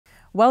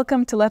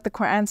Welcome to Let the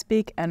Quran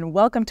Speak, and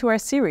welcome to our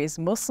series,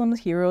 Muslim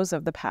Heroes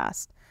of the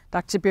Past.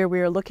 Dr. Shabir, we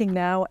are looking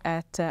now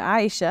at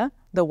Aisha,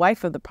 the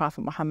wife of the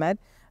Prophet Muhammad.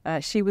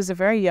 She was a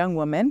very young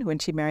woman when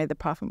she married the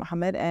Prophet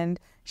Muhammad, and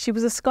she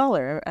was a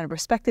scholar, a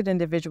respected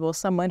individual,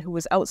 someone who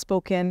was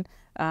outspoken,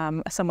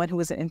 someone who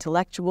was an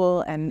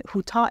intellectual, and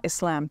who taught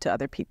Islam to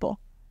other people.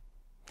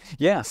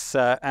 Yes,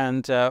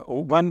 and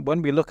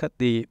when we look at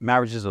the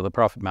marriages of the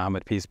Prophet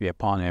Muhammad, peace be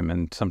upon him,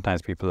 and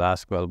sometimes people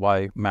ask, well,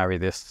 why marry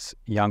this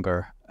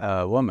younger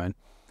woman?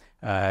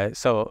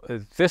 So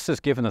this is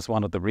given as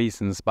one of the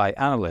reasons by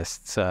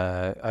analysts,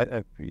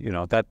 that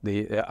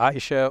the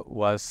Aisha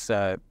was,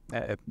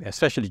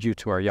 especially due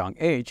to her young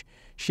age,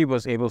 she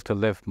was able to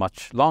live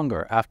much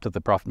longer after the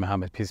Prophet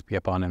Muhammad, peace be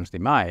upon him's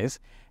demise,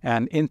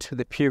 and into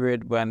the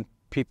period when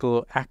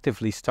people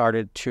actively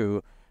started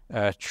to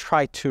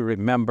try to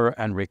remember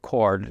and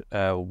record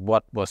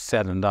what was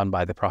said and done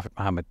by the Prophet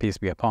Muhammad, peace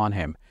be upon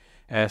him.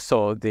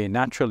 So they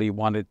naturally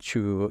wanted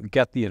to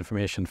get the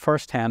information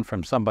firsthand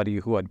from somebody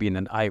who had been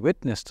an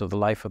eyewitness to the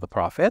life of the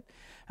Prophet.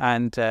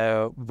 And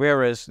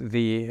whereas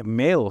the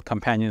male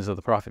companions of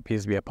the Prophet,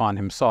 peace be upon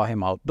him, saw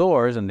him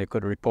outdoors and they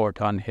could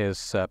report on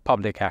his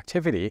public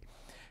activity,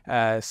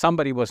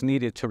 somebody was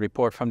needed to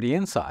report from the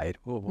inside.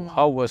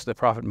 How was the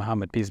Prophet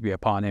Muhammad, peace be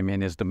upon him, in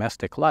his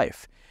domestic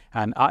life?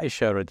 And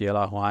Aisha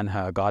radiallahu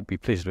anha, God be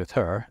pleased with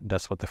her,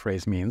 that's what the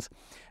phrase means,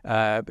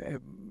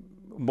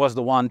 was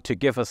the one to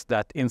give us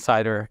that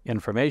insider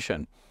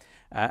information.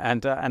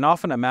 And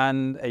often a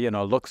man,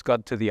 looks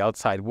good to the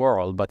outside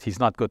world, but he's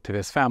not good to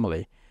his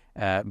family.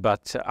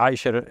 But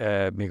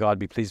Aisha, may God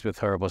be pleased with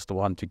her, was the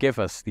one to give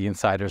us the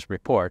insider's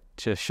report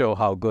to show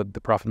how good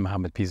the Prophet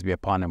Muhammad, peace be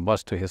upon him,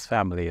 was to his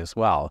family as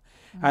well.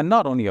 And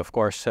not only, of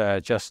course,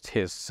 just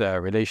his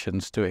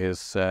relations to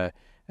his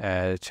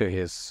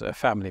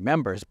family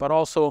members, but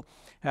also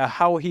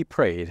how he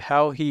prayed,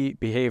 how he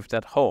behaved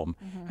at home.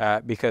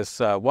 Because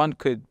one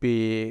could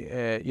be,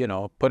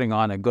 putting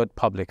on a good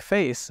public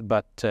face,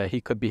 but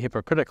he could be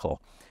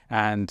hypocritical.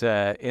 And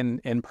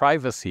in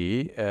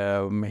privacy,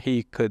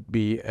 he could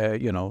be,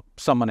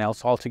 someone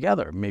else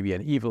altogether, maybe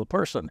an evil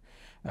person.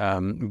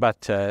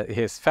 But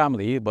his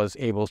family was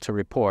able to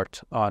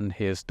report on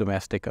his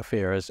domestic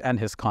affairs and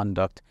his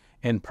conduct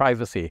in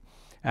privacy.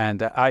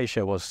 And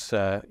Aisha was,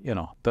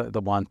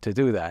 the one to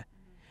do that.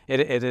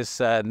 It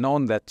is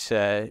known that,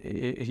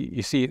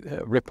 you see,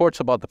 reports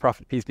about the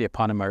Prophet, peace be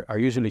upon him, are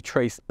usually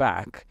traced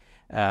back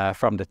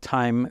from the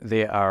time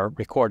they are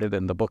recorded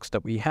in the books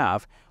that we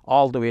have,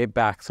 all the way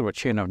back through a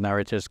chain of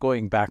narrators,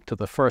 going back to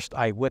the first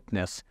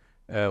eyewitness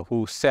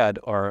who said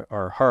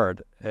or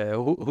heard,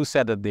 who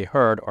said that they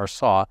heard or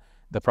saw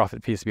the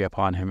Prophet, peace be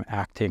upon him,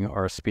 acting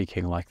or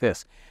speaking like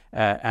this.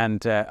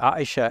 And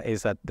Aisha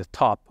is at the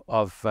top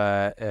of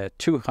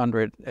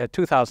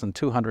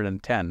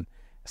 2,210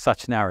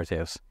 such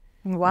narratives.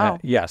 Wow.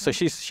 So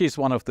she's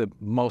one of the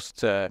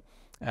most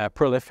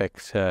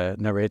prolific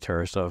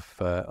narrators of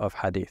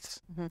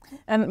hadiths.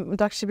 And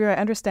Dr. Shabir, I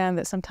understand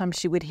that sometimes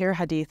she would hear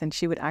hadith and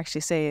she would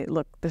actually say,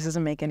 look, this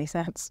doesn't make any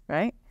sense,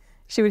 right?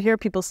 She would hear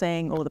people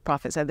saying, oh, the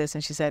Prophet said this,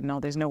 and she said, no,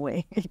 there's no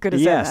way he could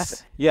have said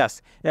that.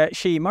 Yes.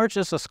 She emerged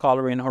as a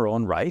scholar in her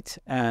own right,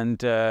 and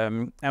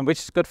which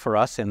is good for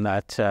us in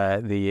that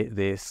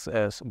this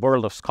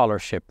world of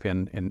scholarship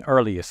in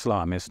early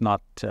Islam is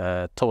not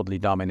totally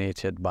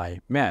dominated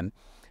by men.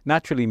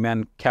 Naturally,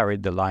 men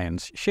carried the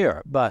lion's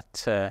share,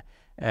 but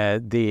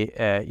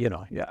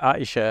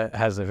Aisha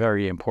has a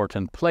very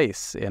important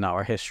place in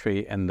our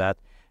history in that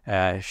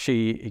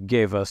she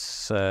gave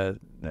us, a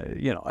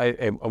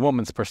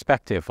woman's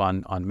perspective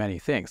on many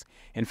things.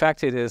 In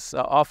fact, it is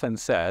often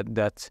said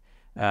that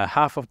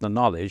half of the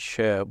knowledge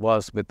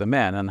was with the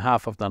men and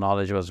half of the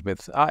knowledge was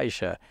with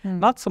Aisha.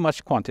 Not so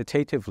much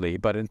quantitatively,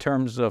 but in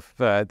terms of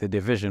the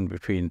division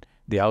between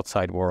the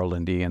outside world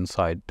and the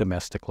inside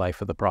domestic life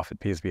of the Prophet,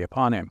 peace be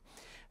upon him.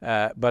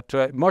 But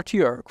more to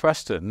your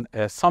question,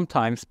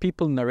 sometimes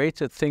people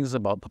narrated things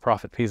about the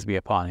Prophet, peace be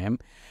upon him,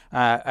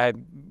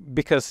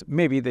 because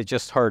maybe they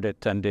just heard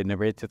it and they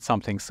narrated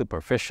something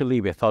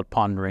superficially without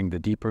pondering the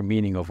deeper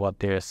meaning of what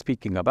they're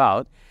speaking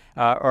about.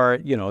 Or,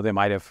 they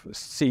might have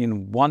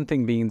seen one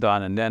thing being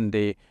done and then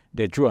they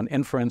drew an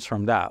inference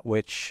from that,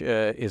 which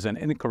is an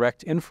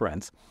incorrect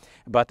inference.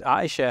 But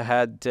Aisha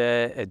had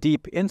a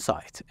deep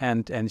insight,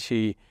 and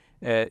she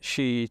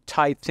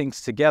tied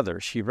things together.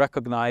 She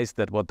recognized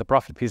that what the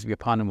Prophet, peace be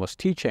upon him, was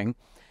teaching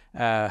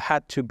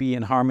had to be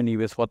in harmony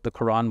with what the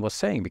Quran was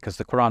saying, because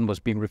the Quran was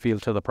being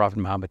revealed to the Prophet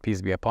Muhammad,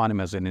 peace be upon him,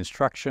 as an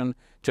instruction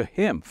to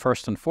him,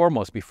 first and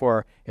foremost,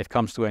 before it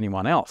comes to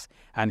anyone else.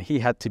 And he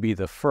had to be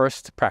the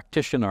first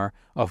practitioner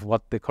of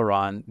what the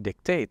Quran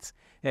dictates.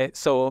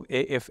 So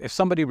if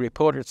somebody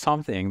reported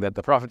something that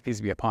the Prophet, peace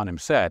be upon him,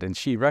 said, and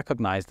she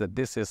recognized that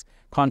this is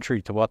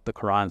contrary to what the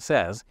Quran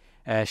says,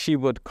 she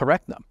would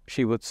correct them.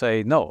 She would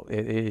say, no,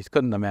 it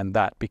couldn't have meant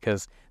that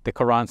because the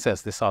Quran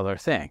says this other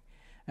thing.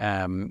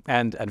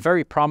 And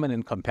very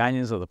prominent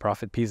companions of the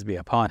Prophet, peace be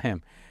upon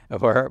him,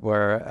 were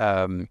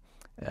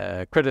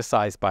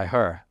criticized by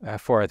her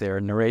for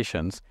their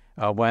narrations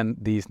when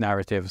these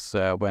narratives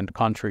went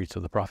contrary to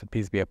the Prophet,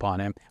 peace be upon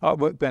him, or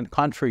went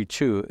contrary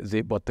to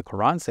what the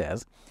Quran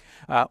says,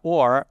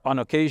 or on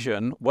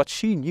occasion what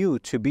she knew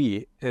to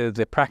be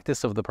the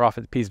practice of the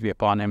Prophet, peace be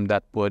upon him,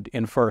 that would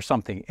infer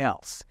something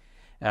else.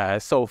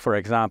 So, for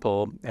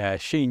example,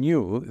 she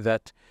knew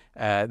that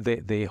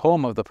the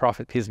home of the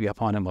Prophet, peace be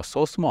upon him, was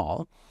so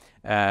small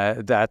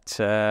that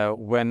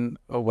when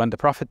the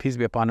Prophet, peace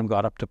be upon him,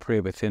 got up to pray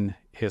within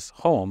his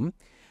home,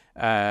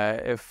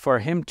 for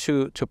him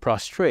to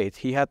prostrate,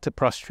 he had to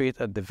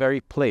prostrate at the very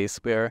place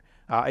where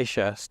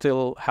Aisha,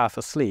 still half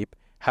asleep,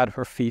 had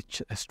her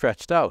feet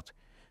stretched out.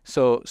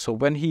 So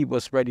when he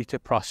was ready to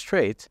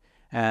prostrate,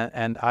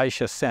 and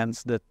Aisha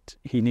sensed that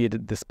he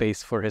needed the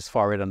space for his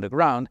forehead on the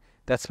ground,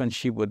 that's when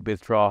she would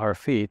withdraw her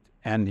feet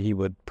and he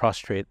would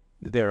prostrate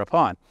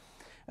thereupon.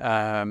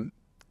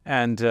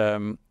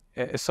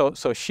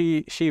 So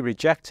she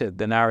rejected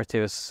the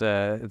narratives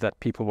that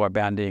people were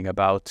bandying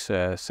about,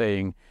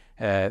 saying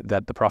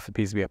that the Prophet,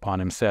 peace be upon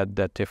him, said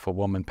that if a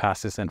woman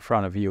passes in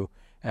front of you,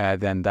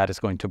 then that is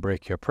going to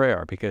break your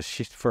prayer, because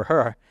for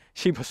her,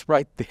 she was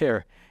right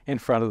there in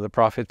front of the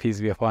Prophet, peace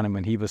be upon him,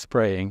 when he was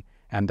praying,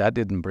 and that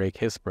didn't break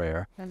his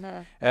prayer.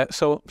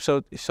 So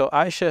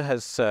Aisha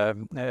has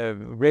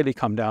really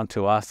come down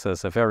to us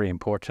as a very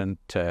important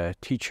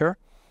teacher,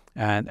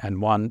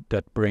 and one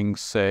that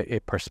brings a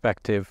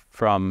perspective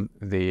from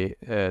the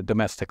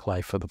domestic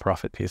life of the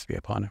Prophet, peace be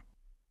upon him.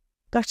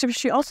 Dr.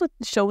 She also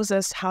shows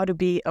us how to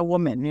be a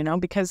woman,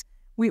 because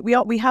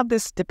we have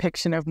this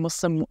depiction of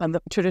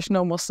the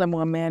traditional Muslim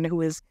woman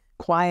who is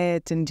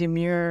quiet and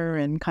demure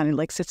and kind of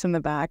like sits in the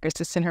back or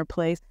sits in her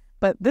place.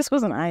 But this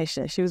wasn't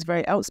Aisha. She was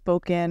very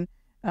outspoken.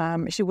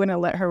 She wouldn't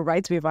let her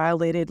rights be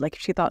violated. Like,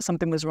 if she thought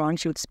something was wrong,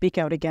 she would speak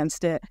out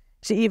against it.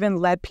 She even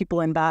led people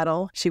in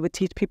battle. She would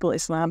teach people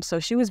Islam. So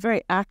she was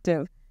very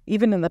active,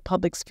 even in the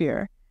public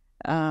sphere.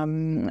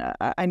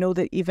 I know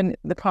that even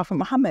the Prophet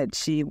Muhammad,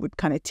 she would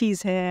kind of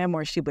tease him,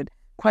 or she would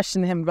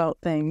question him about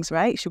things,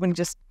 right? She wouldn't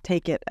just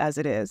take it as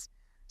it is.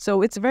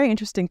 So it's very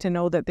interesting to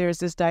know that there's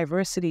this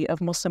diversity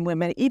of Muslim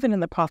women, even in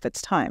the Prophet's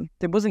time.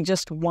 There wasn't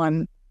just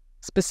one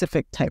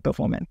specific type of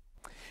woman.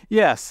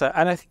 Yes,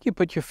 and I think you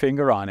put your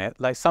finger on it.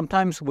 Like,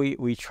 sometimes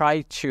we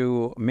try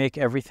to make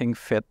everything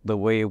fit the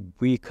way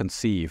we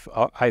conceive,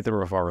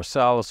 either of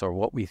ourselves or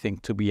what we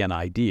think to be an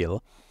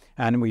ideal.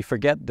 And we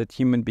forget that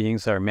human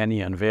beings are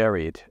many and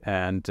varied.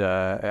 And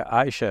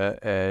Aisha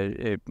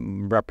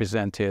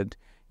represented,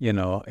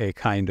 a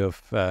kind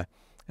of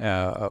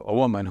a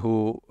woman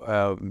who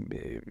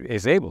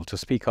is able to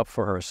speak up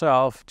for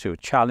herself, to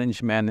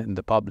challenge men in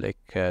the public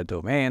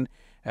domain,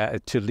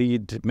 to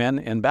lead men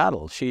in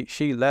battle.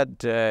 She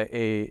led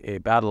a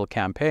battle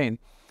campaign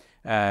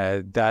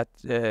that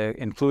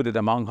included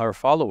among her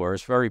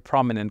followers very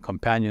prominent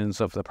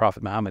companions of the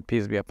Prophet Muhammad,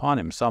 peace be upon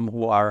him, some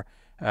who are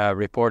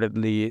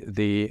reportedly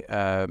the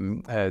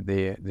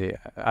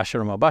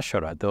Ashara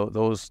Mubashara,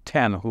 those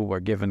 10 who were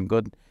given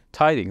good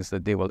tidings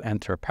that they will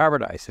enter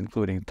paradise,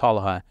 including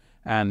Talha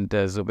and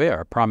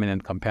Zubair,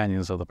 prominent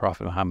companions of the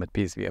Prophet Muhammad,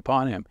 peace be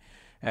upon him.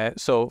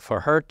 So for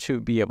her to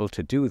be able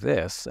to do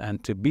this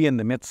and to be in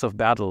the midst of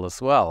battle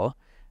as well,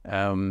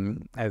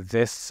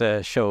 this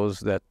shows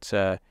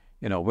that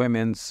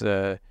women's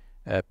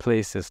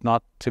place is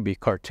not to be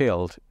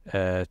curtailed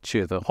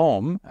to the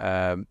home,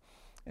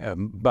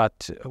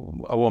 but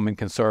a woman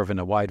can serve in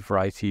a wide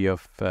variety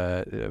of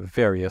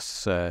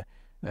various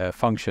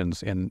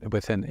functions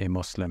within a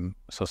Muslim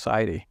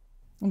society.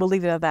 We'll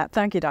leave it at that.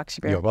 Thank you,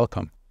 Dr. Shabir. You're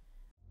welcome.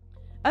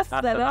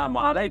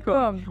 Assalamu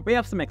alaikum. We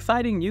have some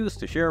exciting news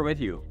to share with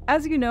you.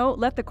 As you know,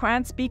 Let the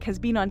Quran Speak has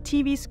been on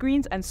TV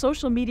screens and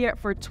social media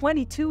for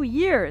 22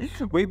 years.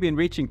 We've been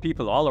reaching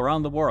people all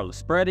around the world,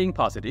 spreading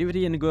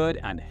positivity and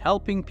good, and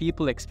helping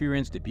people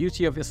experience the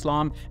beauty of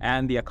Islam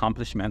and the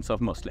accomplishments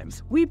of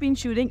Muslims. We've been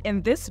shooting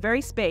in this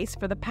very space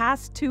for the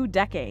past 2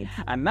 decades.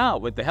 And now,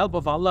 with the help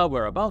of Allah,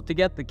 we're about to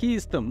get the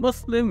keys to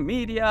Muslim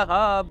Media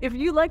Hub. If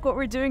you like what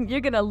we're doing, you're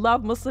going to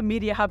love Muslim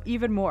Media Hub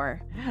even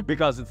more.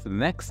 Because it's the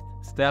next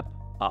step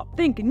up.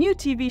 Think new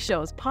TV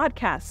shows,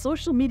 podcasts,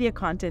 social media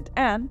content,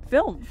 and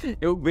films.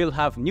 We'll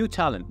have new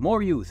talent,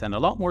 more youth, and a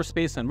lot more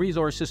space and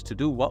resources to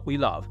do what we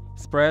love.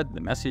 Spread the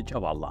message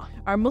of Allah.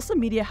 Our Muslim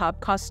Media Hub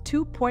costs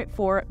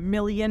 $2.4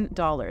 million.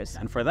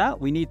 And for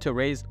that, we need to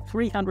raise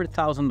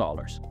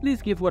 $300,000.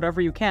 Please give whatever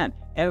you can.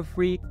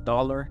 Every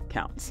dollar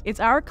counts. It's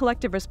our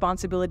collective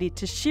responsibility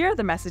to share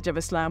the message of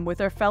Islam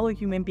with our fellow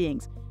human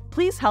beings.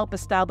 Please help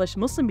establish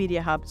Muslim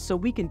Media Hub so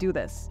we can do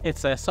this.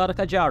 It's a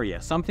sadaqah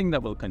jariyah, something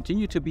that will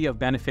continue to be of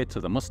benefit to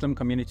the Muslim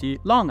community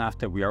long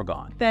after we are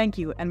gone. Thank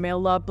you, and may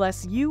Allah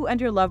bless you and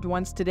your loved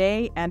ones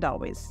today and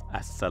always.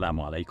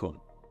 Assalamu alaikum.